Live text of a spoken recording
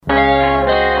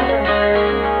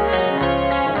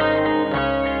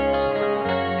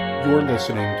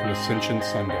listening to Ascension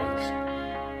Sundays,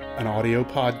 an audio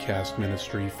podcast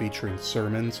ministry featuring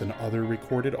sermons and other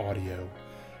recorded audio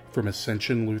from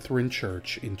Ascension Lutheran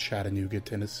Church in Chattanooga,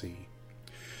 Tennessee.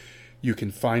 You can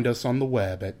find us on the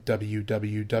web at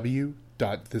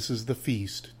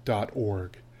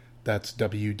www.thisisthefeast.org. That's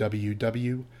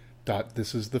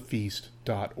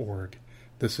www.thisisthefeast.org.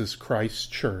 This is Christ's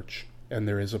Church, and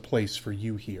there is a place for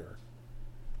you here.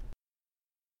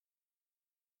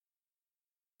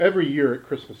 Every year at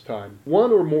Christmas time,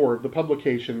 one or more of the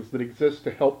publications that exist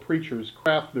to help preachers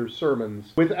craft their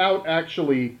sermons without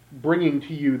actually bringing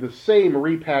to you the same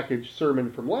repackaged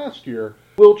sermon from last year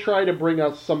will try to bring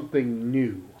us something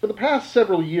new. For the past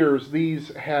several years, these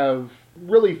have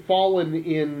really fallen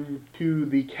into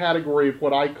the category of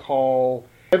what I call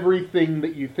everything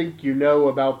that you think you know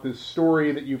about this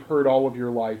story that you've heard all of your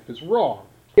life is wrong.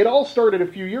 It all started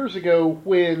a few years ago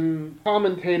when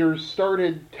commentators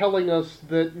started telling us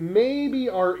that maybe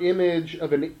our image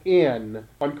of an inn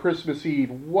on Christmas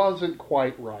Eve wasn't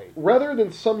quite right. Rather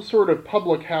than some sort of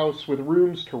public house with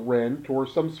rooms to rent or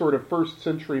some sort of first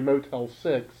century Motel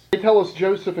 6, they tell us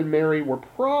Joseph and Mary were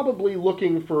probably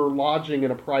looking for lodging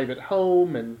in a private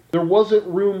home, and there wasn't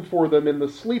room for them in the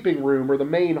sleeping room or the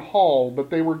main hall, but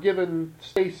they were given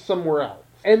space somewhere else.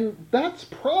 And that's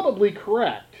probably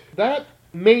correct. That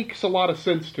makes a lot of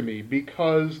sense to me,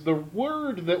 because the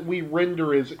word that we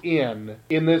render as in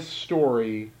this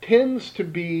story tends to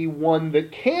be one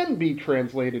that can be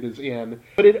translated as in,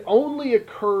 but it only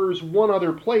occurs one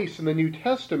other place in the New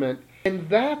Testament, and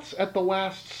that's at the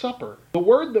Last Supper. The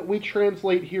word that we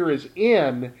translate here as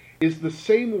in is the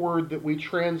same word that we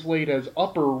translate as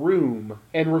upper room,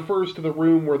 and refers to the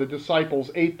room where the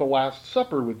disciples ate the Last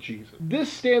Supper with Jesus.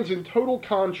 This stands in total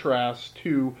contrast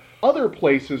to other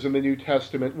places in the New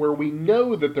Testament where we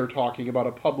know that they're talking about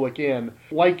a public inn,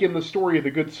 like in the story of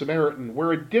the Good Samaritan,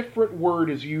 where a different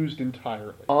word is used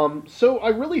entirely. So I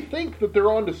really think that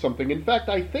they're onto something. In fact,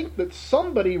 I think that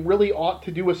somebody really ought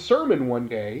to do a sermon one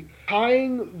day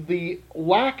tying the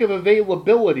lack of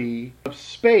availability of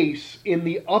space in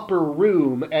the upper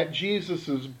room at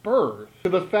Jesus' birth to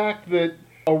the fact that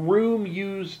a room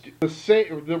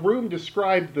the room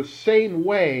described the same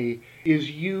way is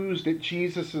used at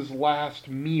Jesus' last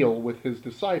meal with his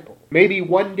disciples. Maybe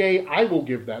one day I will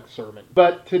give that sermon,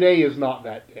 but today is not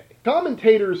that day.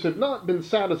 Commentators have not been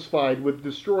satisfied with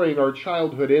destroying our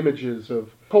childhood images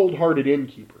of cold-hearted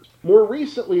innkeepers. More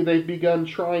recently, they've begun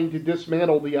trying to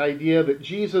dismantle the idea that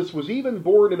Jesus was even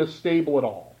born in a stable at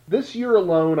all. This year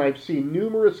alone, I've seen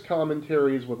numerous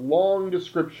commentaries with long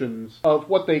descriptions of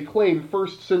what they claim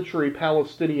first-century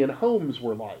Palestinian homes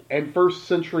were like, and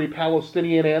first-century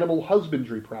Palestinian animal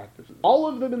husbandry practices. All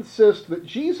of them insist that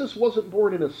Jesus wasn't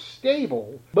born in a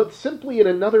stable, but simply in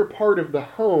another part of the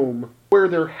home where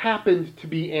there happened to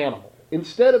be animals.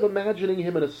 Instead of imagining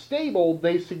him in a stable,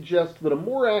 they suggest that a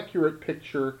more accurate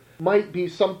picture might be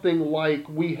something like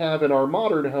we have in our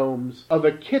modern homes, of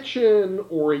a kitchen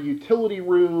or a utility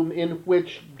room in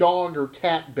which dog or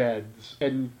cat beds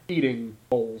and feeding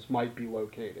bowls might be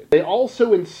located. They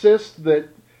also insist that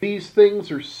these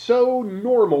things are so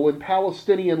normal in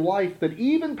Palestinian life that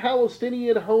even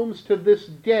Palestinian homes to this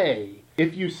day,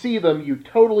 if you see them, you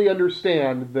totally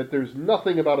understand that there's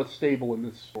nothing about a stable in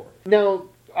this story. Now,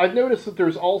 I've noticed that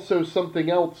there's also something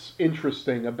else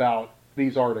interesting about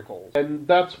these articles, and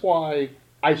that's why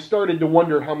I started to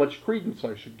wonder how much credence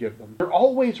I should give them. They're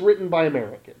always written by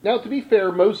Americans. Now, to be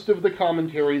fair, most of the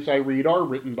commentaries I read are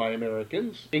written by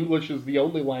Americans. English is the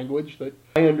only language that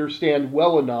I understand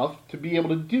well enough to be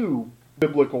able to do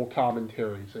biblical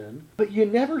commentaries in, but you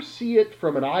never see it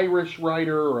from an Irish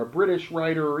writer or a British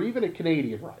writer or even a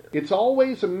Canadian writer. It's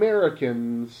always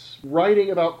Americans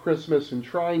writing about Christmas and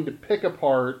trying to pick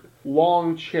apart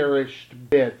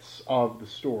long-cherished bits of the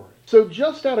story. So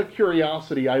just out of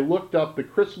curiosity, I looked up the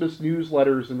Christmas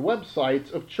newsletters and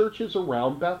websites of churches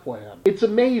around Bethlehem. It's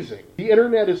amazing. The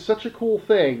internet is such a cool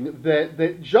thing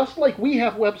that just like we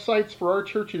have websites for our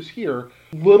churches here,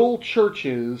 little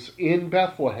churches in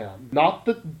Bethlehem, not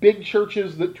the big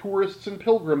churches that tourists and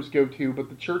pilgrims go to, but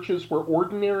the churches where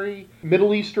ordinary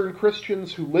Middle Eastern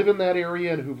Christians who live in that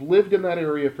area and who've lived in that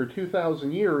area for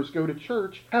 2,000 years go to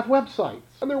church, have websites.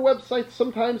 And their websites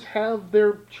sometimes have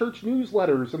their church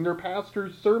newsletters and their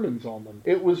pastors' sermons on them.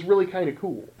 It was really kind of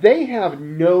cool. They have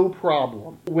no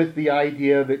problem with the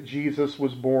idea that Jesus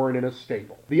was born in a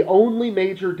stable. The only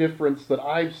major difference that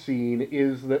I've seen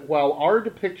is that while our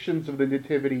depictions of the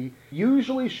nativity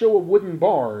usually show a wooden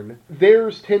barn,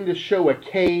 theirs tend to show a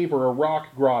cave or a rock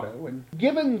grotto. And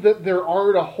given that there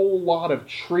aren't a whole lot of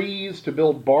trees to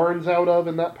build barns out of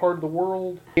in that part of the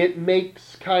world, it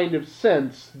makes kind of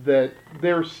sense that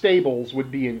their stables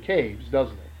would be in caves,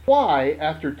 doesn't it? Why,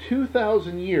 after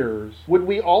 2,000 years, would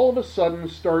we all of a sudden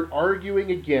start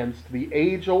arguing against the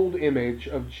age-old image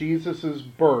of Jesus'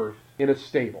 birth in a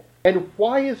stable? And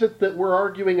why is it that we're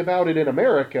arguing about it in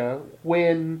America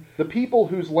when the people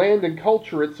whose land and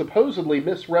culture it supposedly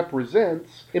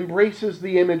misrepresents embraces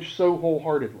the image so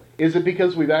wholeheartedly? Is it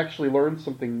because we've actually learned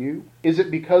something new? Is it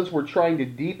because we're trying to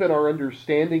deepen our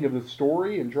understanding of the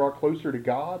story and draw closer to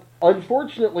God?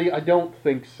 Unfortunately, I don't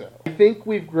think so. I think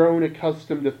we've grown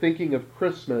accustomed to thinking of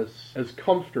Christmas as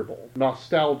comfortable,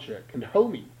 nostalgic, and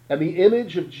homey. And the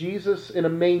image of Jesus in a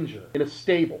manger, in a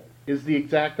stable, is the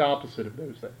exact opposite of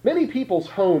those things. Many people's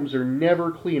homes are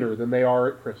never cleaner than they are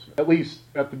at Christmas, at least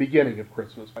at the beginning of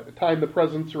Christmas. By the time the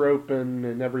presents are open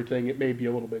and everything, it may be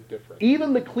a little bit different.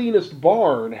 Even the cleanest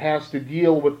barn has to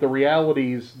deal with the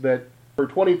realities that for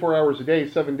 24 hours a day,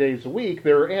 7 days a week,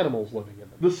 there are animals living in them.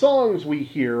 The songs we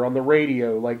hear on the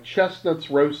radio, like Chestnuts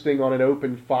Roasting on an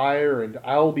Open Fire and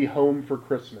I'll Be Home for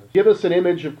Christmas, give us an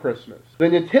image of Christmas. The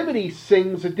Nativity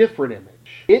sings a different image.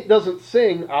 It doesn't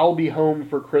sing, I'll be home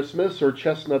for Christmas, or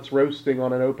chestnuts roasting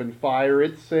on an open fire.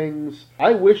 It sings,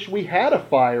 I wish we had a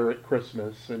fire at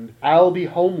Christmas, and I'll be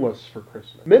homeless for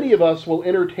Christmas. Many of us will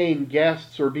entertain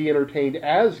guests or be entertained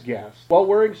as guests while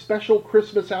wearing special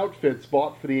Christmas outfits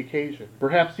bought for the occasion.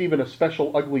 Perhaps even a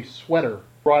special ugly sweater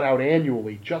brought out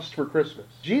annually just for Christmas.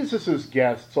 Jesus'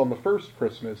 guests on the first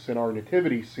Christmas in our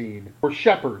nativity scene were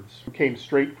shepherds who came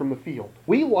straight from the field.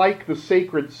 We like the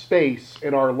sacred space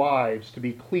in our lives to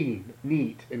be clean,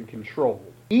 neat, and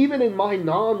controlled. Even in my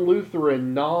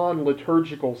non-Lutheran,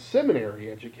 non-liturgical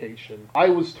seminary education, I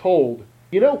was told,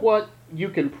 you know what? You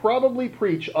can probably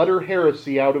preach utter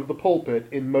heresy out of the pulpit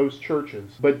in most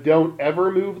churches, but don't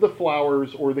ever move the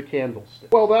flowers or the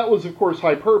candlestick. Well, that was, of course,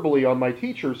 hyperbole on my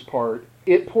teacher's part.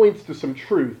 It points to some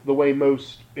truth, the way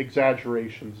most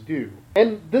exaggerations do.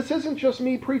 And this isn't just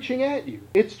me preaching at you.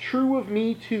 It's true of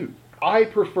me, too. I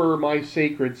prefer my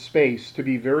sacred space to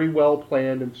be very well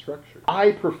planned and structured.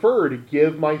 I prefer to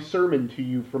give my sermon to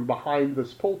you from behind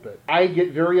this pulpit. I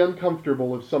get very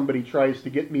uncomfortable if somebody tries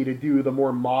to get me to do the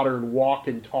more modern walk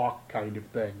and talk kind of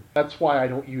thing. That's why I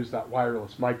don't use that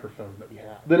wireless microphone that we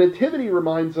have. The Nativity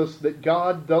reminds us that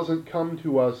God doesn't come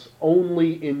to us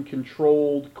only in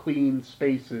controlled, clean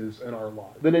spaces in our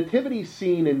lives. The Nativity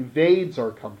scene invades our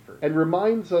comfort and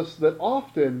reminds us that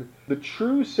often the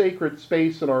true sacred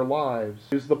space in our lives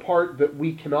is the part that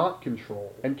we cannot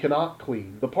control and cannot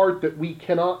clean, the part that we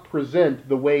cannot present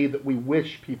the way that we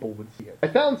wish people would see it. I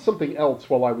found something else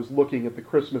while I was looking at the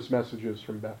Christmas messages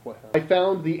from Bethlehem. I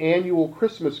found the annual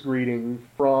Christmas greeting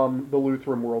from the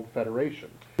Lutheran World Federation.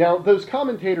 Now, those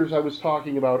commentators I was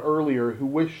talking about earlier who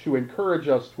wish to encourage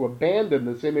us to abandon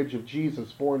this image of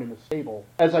Jesus born in a stable,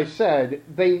 as I said,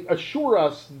 they assure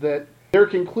us that their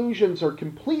conclusions are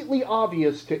completely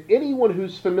obvious to anyone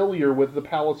who's familiar with the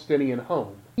Palestinian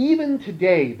home. Even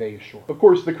today, they assure. Of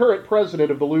course, the current president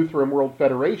of the Lutheran World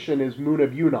Federation is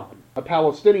Munib Yunan, a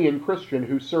Palestinian Christian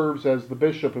who serves as the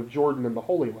Bishop of Jordan and the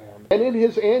Holy Land. And in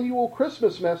his annual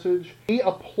Christmas message, he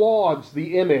applauds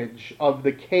the image of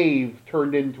the cave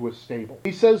turned into a stable.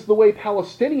 He says the way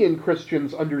Palestinian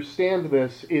Christians understand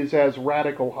this is as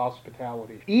radical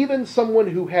hospitality. Even someone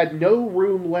who had no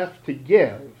room left to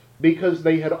give, because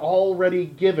they had already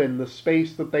given the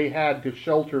space that they had to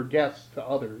shelter guests to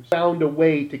others, found a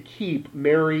way to keep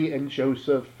Mary and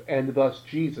Joseph, and thus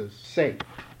Jesus, safe,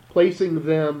 placing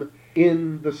them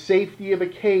in the safety of a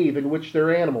cave in which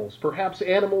their animals, perhaps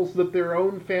animals that their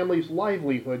own family's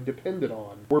livelihood depended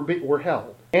on, were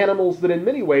held. Animals that in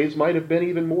many ways might have been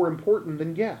even more important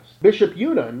than guests. Bishop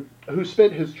Yunan, who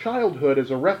spent his childhood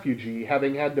as a refugee,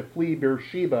 having had to flee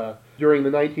Beersheba during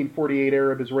the 1948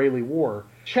 Arab-Israeli War,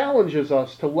 challenges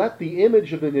us to let the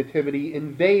image of the Nativity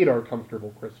invade our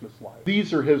comfortable Christmas life.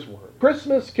 These are his words.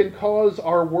 Christmas can cause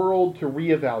our world to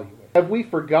reevaluate. Have we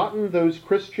forgotten those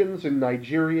Christians in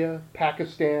Nigeria,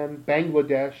 Pakistan,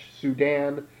 Bangladesh,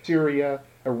 Sudan, Syria,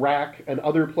 Iraq, and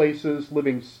other places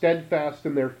living steadfast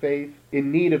in their faith,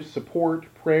 in need of support,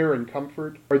 prayer, and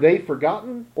comfort? Are they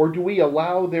forgotten, or do we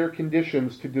allow their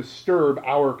conditions to disturb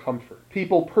our comfort?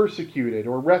 People persecuted,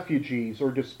 or refugees, or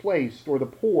displaced, or the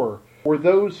poor, or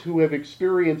those who have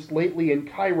experienced lately in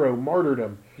Cairo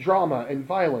martyrdom, drama, and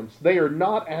violence, they are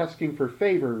not asking for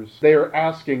favors, they are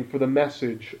asking for the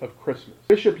message of Christmas.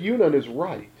 Bishop Yunan is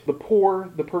right. the poor,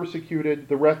 the persecuted,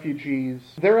 the refugees.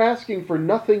 They're asking for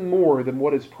nothing more than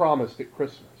what is promised at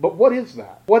Christmas. But what is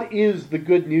that? What is the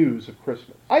good news of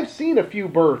Christmas? I've seen a few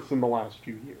births in the last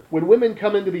few years. When women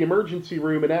come into the emergency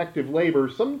room in active labor,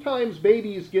 sometimes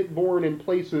babies get born in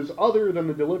places other than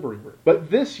the delivery room. But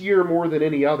this year, more than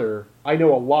any other, I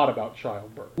know a lot about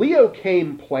childbirth. Leo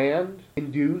came planned,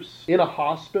 induced, in a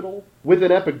hospital, with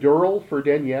an epidural for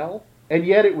Danielle, and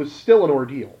yet it was still an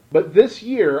ordeal. But this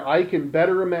year, I can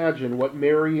better imagine what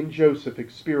Mary and Joseph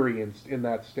experienced in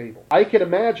that stable. I can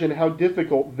imagine how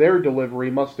difficult their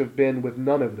delivery must have been with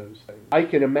none of those things. I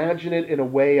can imagine it in a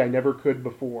way I never could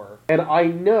before. And I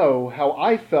know how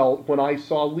I felt when I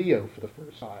saw Leo for the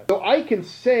first time. So I can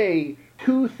say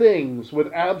two things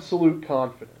with absolute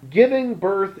confidence. Giving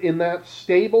birth in that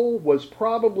stable was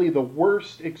probably the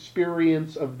worst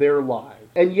experience of their lives.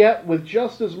 And yet, with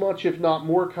just as much, if not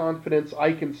more confidence,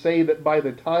 I can say that by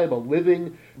the time a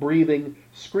living, breathing,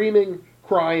 screaming,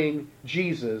 crying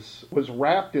Jesus was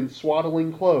wrapped in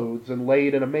swaddling clothes and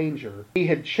laid in a manger, he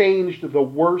had changed the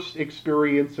worst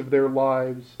experience of their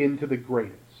lives into the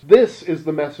greatest. This is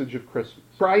the message of Christmas.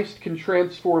 Christ can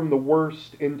transform the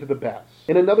worst into the best.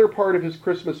 In another part of his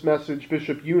Christmas message,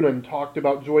 Bishop Yunnan talked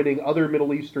about joining other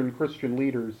Middle Eastern Christian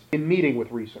leaders in meeting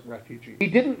with recent refugees. He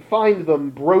didn't find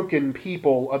them broken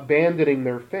people abandoning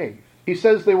their faith. He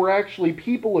says they were actually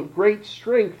people of great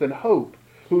strength and hope,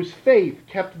 whose faith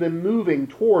kept them moving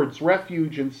towards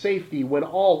refuge and safety when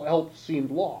all else seemed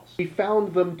lost. He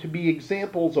found them to be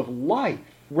examples of life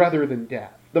rather than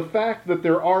death. The fact that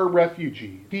there are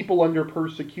refugees, people under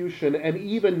persecution, and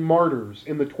even martyrs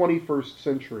in the 21st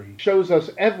century shows us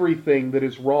everything that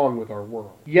is wrong with our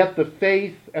world. Yet the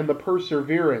faith and the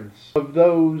perseverance of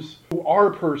those who are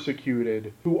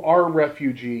persecuted, who are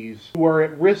refugees, who are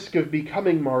at risk of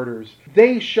becoming martyrs,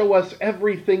 they show us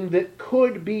everything that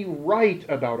could be right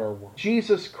about our world.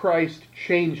 Jesus Christ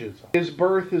changes us. His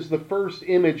birth is the first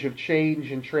image of change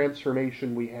and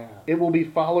transformation we have. It will be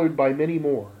followed by many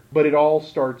more. But it all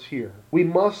starts here. We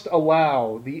must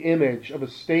allow the image of a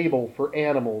stable for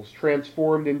animals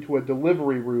transformed into a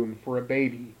delivery room for a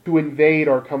baby to invade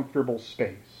our comfortable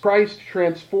space. Christ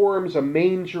transforms a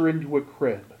manger into a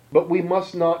crib, but we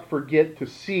must not forget to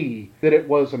see that it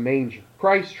was a manger.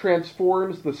 Christ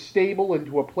transforms the stable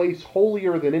into a place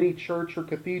holier than any church or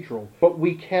cathedral, but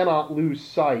we cannot lose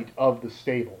sight of the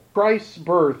stable. Christ's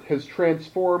birth has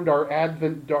transformed our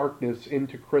Advent darkness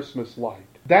into Christmas light.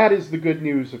 That is the good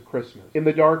news of Christmas. In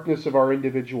the darkness of our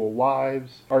individual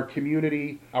lives, our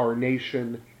community, our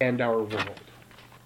nation, and our world.